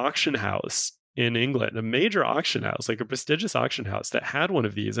an auction house in England, a major auction house, like a prestigious auction house that had one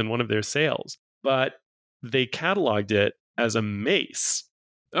of these in one of their sales, but they cataloged it as a mace.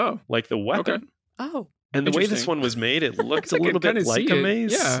 Oh, like the weapon. Okay. Oh. And the way this Interesting. one was made, it looked a I could little bit kinda like see a it.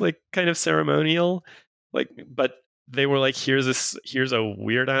 mace, Yeah. like kind of ceremonial. But they were like, here's a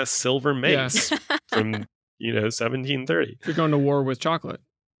weird ass silver mace from 1730. If you're going to war with chocolate.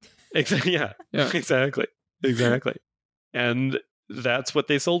 Exactly. Yeah. Exactly. And that's what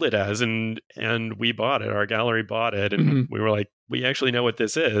they sold it as, and we bought it. Our gallery bought it, and we were like, we actually know what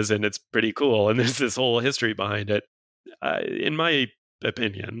this is, and it's pretty cool. And there's this whole history behind it. In my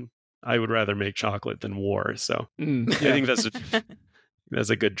opinion, I would rather make chocolate than war. So I think that's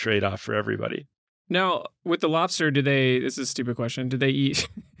a good trade-off for everybody. Now, with the lobster, this is a stupid question, did they eat...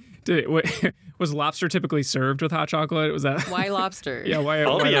 was lobster typically served with hot chocolate? Was that Why lobster? Yeah, why?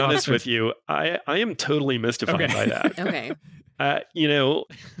 I'll why be honest lobster? with you. I am totally mystified by that. Okay.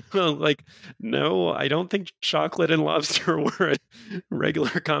 No, I don't think chocolate and lobster were a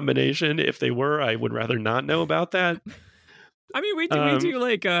regular combination. If they were, I would rather not know about that. I mean, we do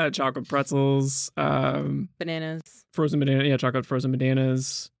like chocolate pretzels, Bananas. frozen banana, chocolate frozen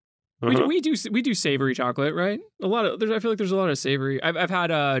bananas. We do savory chocolate, right? I feel like there's a lot of savory. I've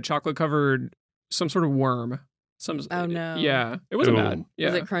had chocolate covered some sort of worm. Oh no. Yeah, it wasn't bad. Yeah,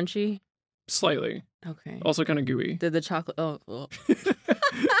 Was it crunchy? Slightly. Okay. Also kind of gooey. Did the chocolate? Oh.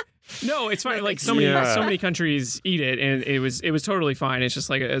 No, it's fine. Like so many countries eat it, and it was totally fine. It's just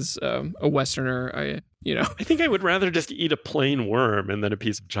like as a Westerner, I think I would rather just eat a plain worm and then a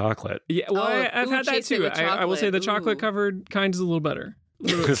piece of chocolate. Yeah, well, I've had that too. I will say the chocolate covered kind is a little better,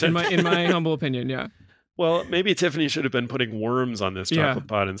 in my humble opinion. Yeah. Well, maybe Tiffany should have been putting worms on this chocolate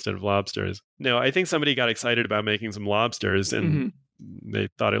pot instead of lobsters. No, I think somebody got excited about making some lobsters and they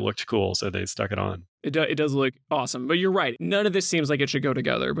thought it looked cool, so they stuck it on. It does look awesome, but you're right. None of this seems like it should go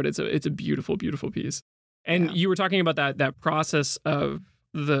together, but it's a beautiful, beautiful piece. And you were talking about that process of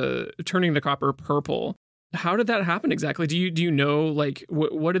the turning the copper purple. How did that happen exactly? Do you know like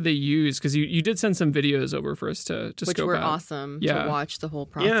what did they use? Because you did send some videos over for us to which scope were out. awesome to watch the whole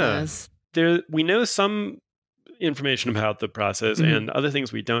process. We know some information about the process and other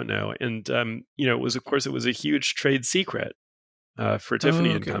things we don't know. And it was a huge trade secret for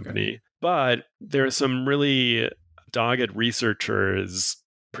Tiffany and Company. Okay. But there are some really dogged researchers,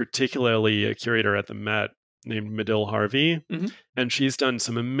 particularly a curator at the Met named Medill Harvey, and she's done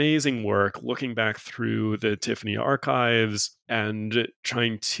some amazing work looking back through the Tiffany archives and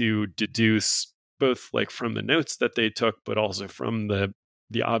trying to deduce both like from the notes that they took, but also from the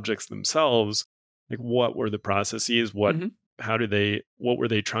objects themselves, like what were the processes, what were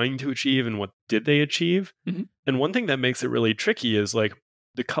they trying to achieve, and what did they achieve? And one thing that makes it really tricky is like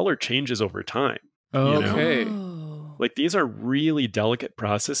the color changes over time. Okay. Like these are really delicate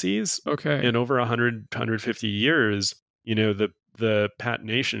processes. Okay. And over 100, 150 years, the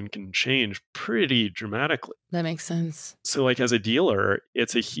patination can change pretty dramatically. That makes sense. So like as a dealer,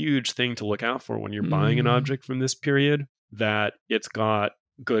 it's a huge thing to look out for when you're buying an object from this period, that it's got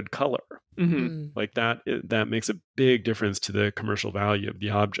good color. Like that makes a big difference to the commercial value of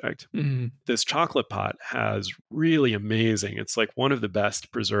the object. This chocolate pot has really amazing, it's like one of the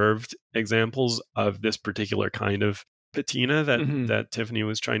best preserved examples of this particular kind of patina that Tiffany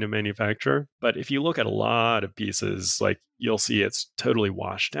was trying to manufacture. But if you look at a lot of pieces, like you'll see it's totally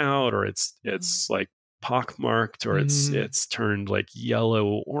washed out, or it's like pockmarked, or it's turned like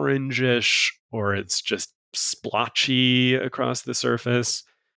yellow orangish, or it's just splotchy across the surface.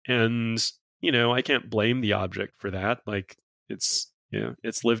 And I can't blame the object for that. Like it's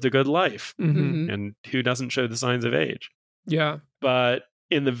lived a good life, and who doesn't show the signs of age? Yeah. But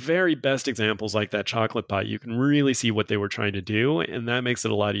in the very best examples like that chocolate pot, you can really see what they were trying to do. And that makes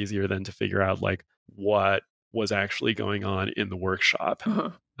it a lot easier then to figure out like what was actually going on in the workshop.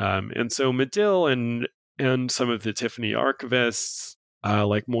 And so Medill and some of the Tiffany archivists,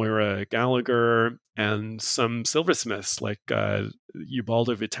 like Moira Gallagher, and some silversmiths like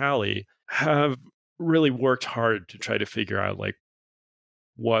Ubaldo Vitali, have really worked hard to try to figure out like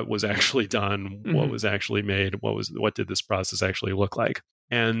what was actually done, what was actually made, what did this process actually look like.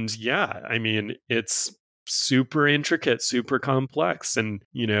 And yeah, I mean, it's super intricate, super complex, and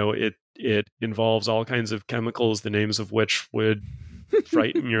it involves all kinds of chemicals, the names of which would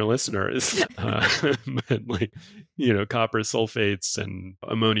frighten your listeners. But like, copper sulfates and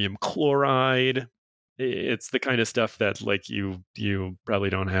ammonium chloride. It's the kind of stuff that like you probably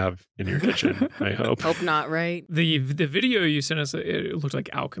don't have in your kitchen. I hope. Hope not, right? The video you sent us, it looked like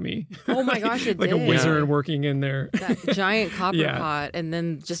alchemy. Oh my gosh, it like did. a wizard working in there. That giant copper pot, and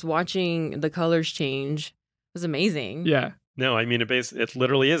then just watching the colors change was amazing. Yeah. No, I mean it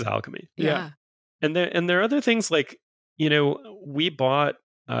literally is alchemy. Yeah. And there are other things like, we bought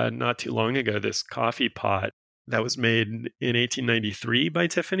not too long ago this coffee pot that was made in 1893 by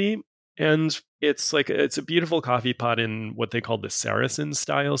Tiffany. And it's a beautiful coffee pot in what they call the Saracen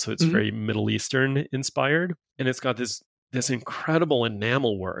style. So it's very Middle Eastern inspired. And it's got this incredible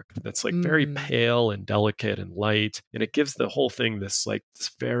enamel work that's like very pale and delicate and light. And it gives the whole thing this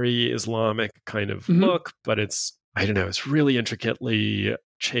very Islamic kind of look, but it's really intricately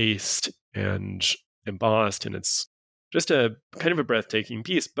chased and embossed. And it's just a kind of a breathtaking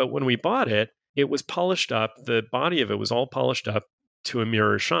piece. But when we bought it, it was polished up. The body of it was all polished up to a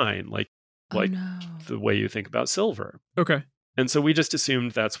mirror shine, like the way you think about silver. Okay. And so we just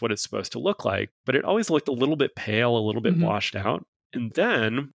assumed that's what it's supposed to look like, but it always looked a little bit pale, a little bit washed out. And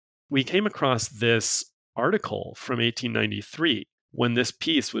then we came across this article from 1893 when this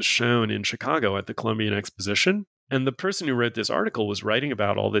piece was shown in Chicago at the Columbian Exposition. And the person who wrote this article was writing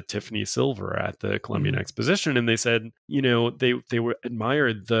about all the Tiffany silver at the Columbian Exposition. And they said, they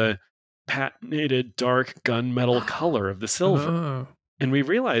admired the patinated dark gunmetal color of the silver. And we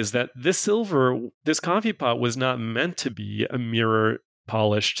realized that this coffee pot was not meant to be a mirror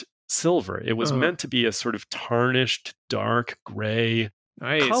polished silver. It was meant to be a sort of tarnished, dark gray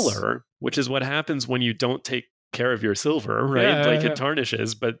color, which is what happens when you don't take care of your silver, right? It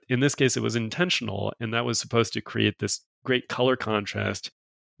tarnishes. But in this case, it was intentional. And that was supposed to create this great color contrast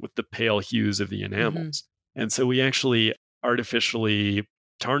with the pale hues of the enamels. And so we actually artificially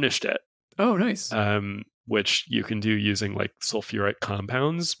tarnished it. Oh, nice. Which you can do using like sulfuric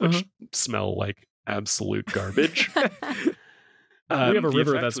compounds, which smell like absolute garbage. We have a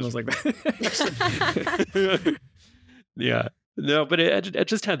river that smells like that. Yeah. No, but it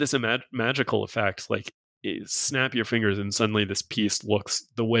just had this magical effect. Like, snap your fingers and suddenly this piece looks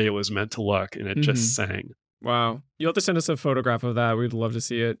the way it was meant to look, and it just sang. Wow. You'll have to send us a photograph of that. We'd love to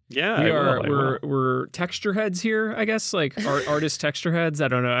see it. Yeah, we're texture heads here, I guess, like artist texture heads. I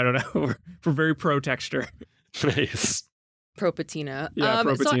don't know. We're very pro texture. Nice. Pro patina. Yeah,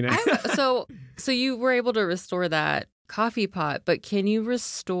 pro patina. So you were able to restore that coffee pot, but can you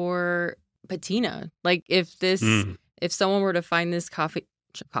restore patina? Like if someone were to find this chocolate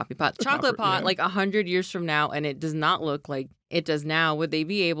pot like 100 years from now and it does not look like it does now, would they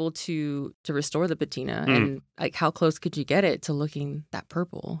be able to restore the patina? And like how close could you get it to looking that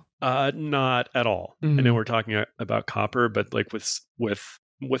purple? Not at all. I know we're talking about copper, but like with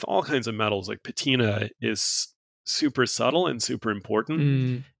all kinds of metals, like patina is super subtle and super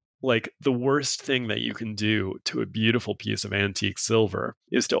important. Like the worst thing that you can do to a beautiful piece of antique silver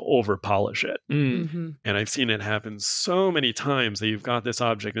is to over polish it. And I've seen it happen so many times that you've got this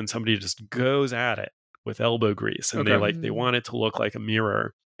object and somebody just goes at it with elbow grease and they want it to look like a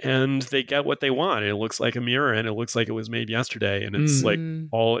mirror, and they get what they want. It looks like a mirror and it looks like it was made yesterday. And it's like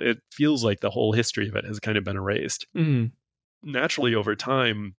it feels like the whole history of it has kind of been erased. Naturally over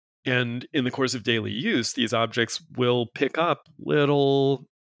time and in the course of daily use, these objects will pick up little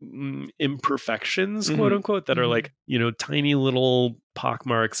imperfections, quote unquote, that are like, tiny little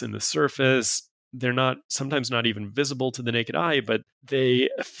pockmarks in the surface. They're sometimes not even visible to the naked eye, but they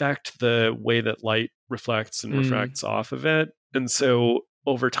affect the way that light reflects and refracts off of it. And so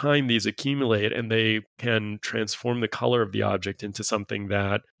over time, these accumulate and they can transform the color of the object into something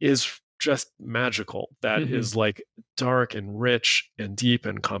that is just magical, that is like dark and rich and deep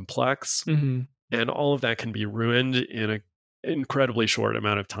and complex. And all of that can be ruined in an incredibly short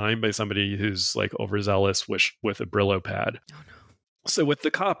amount of time by somebody who's like overzealous with a Brillo pad. Oh no. So with the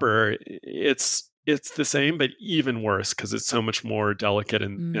copper, it's the same, but even worse because it's so much more delicate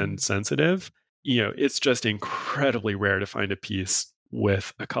and sensitive. It's just incredibly rare to find a piece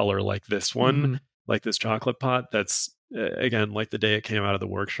with a color like this one, like this chocolate pot, that's again, like the day it came out of the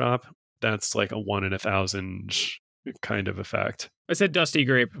workshop, that's like a 1 in 1,000 kind of effect. I said dusty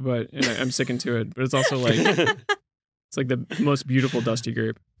grape, but I'm sticking to it. But it's also like it's like the most beautiful dusty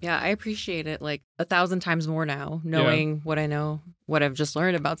grape. Yeah, I appreciate it like 1,000 times more now, knowing what I know, what I've just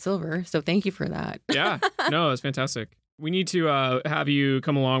learned about silver. So thank you for that. Yeah, no, it's fantastic. We need to have you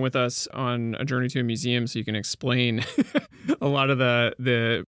come along with us on a journey to a museum so you can explain a lot of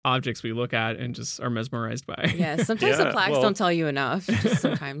the objects we look at and just are mesmerized by. Yeah, sometimes the plaques don't tell you enough. Just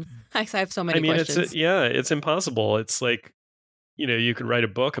sometimes. I have so many questions. It's impossible. It's like, you could write a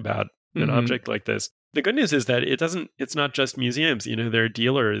book about an object like this. The good news is that it's not just museums. There are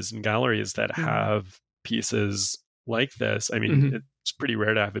dealers and galleries that have pieces like this. I mean, it's pretty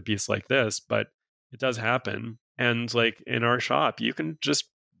rare to have a piece like this, but it does happen. And like in our shop, you can just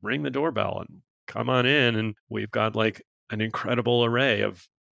ring the doorbell and come on in. And we've got like an incredible array of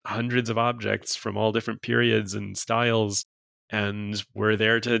hundreds of objects from all different periods and styles. And we're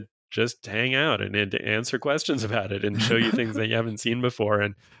there to just hang out and to answer questions about it and show you things that you haven't seen before.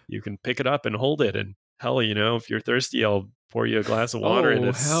 And you can pick it up and hold it. And hell, if you're thirsty, I'll pour you a glass of water in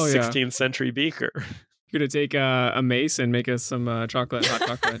a 16th century beaker. You're going to take a mace and make us some hot chocolate.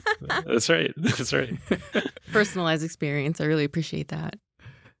 That's right. That's right. Personalized experience. I really appreciate that.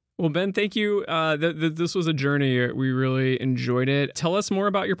 Well, Ben, thank you. This was a journey. We really enjoyed it. Tell us more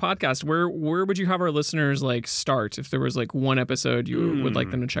about your podcast. Where would you have our listeners start if there was one episode you would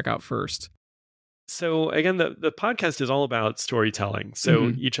like them to check out first? So again, the podcast is all about storytelling.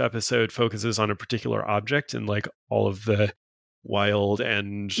 So each episode focuses on a particular object and all of the wild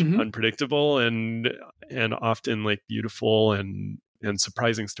and unpredictable and often beautiful and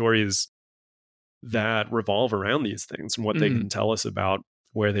surprising stories that revolve around these things and what they can tell us about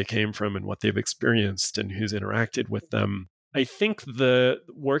where they came from and what they've experienced and who's interacted with them. I think the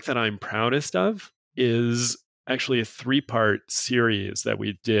work that I'm proudest of is actually a 3-part series that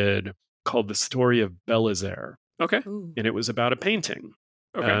we did called The Story of Belisaire. Okay. Ooh. And it was about a painting.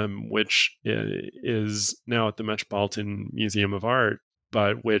 Okay. Which is now at the Metropolitan Museum of Art,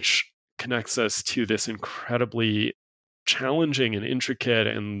 but which connects us to this incredibly challenging and intricate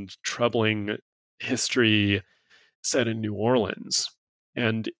and troubling history set in New Orleans.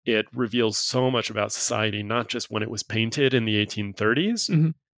 And it reveals so much about society, not just when it was painted in the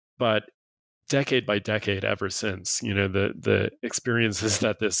 1830s, but decade by decade ever since. The experiences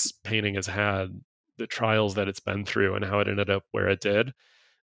that this painting has had, the trials that it's been through, and how it ended up where it did.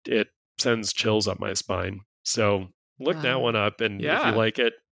 It sends chills up my spine. So look that one up, and if you like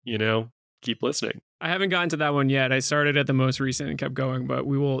it, keep listening. I haven't gotten to that one yet. I started at the most recent and kept going, but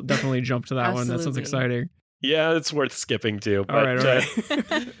we will definitely jump to that one. That sounds exciting. Yeah, it's worth skipping too. All right.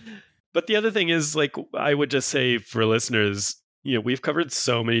 But the other thing is, I would just say for listeners, we've covered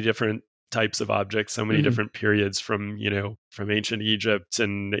so many different types of objects, so many different periods from ancient Egypt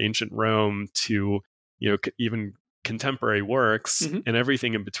and ancient Rome to, even contemporary works and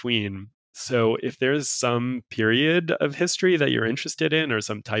everything in between. So if there's some period of history that you're interested in or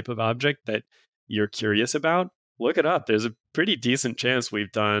some type of object that you're curious about, look it up. There's a pretty decent chance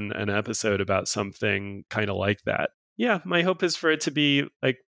we've done an episode about something kind of like that. Yeah, my hope is for it to be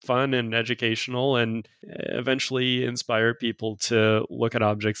fun and educational and eventually inspire people to look at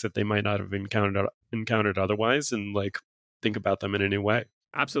objects that they might not have encountered otherwise and think about them in a new way.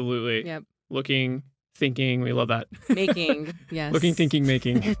 Absolutely. Yep. Looking, thinking, we love that. Making, yes. Looking, thinking,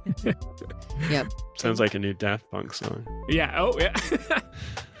 making. Yep. Sounds like a new Daft Punk song. Yeah. Oh, yeah.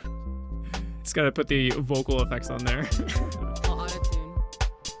 It's got to put the vocal effects on there.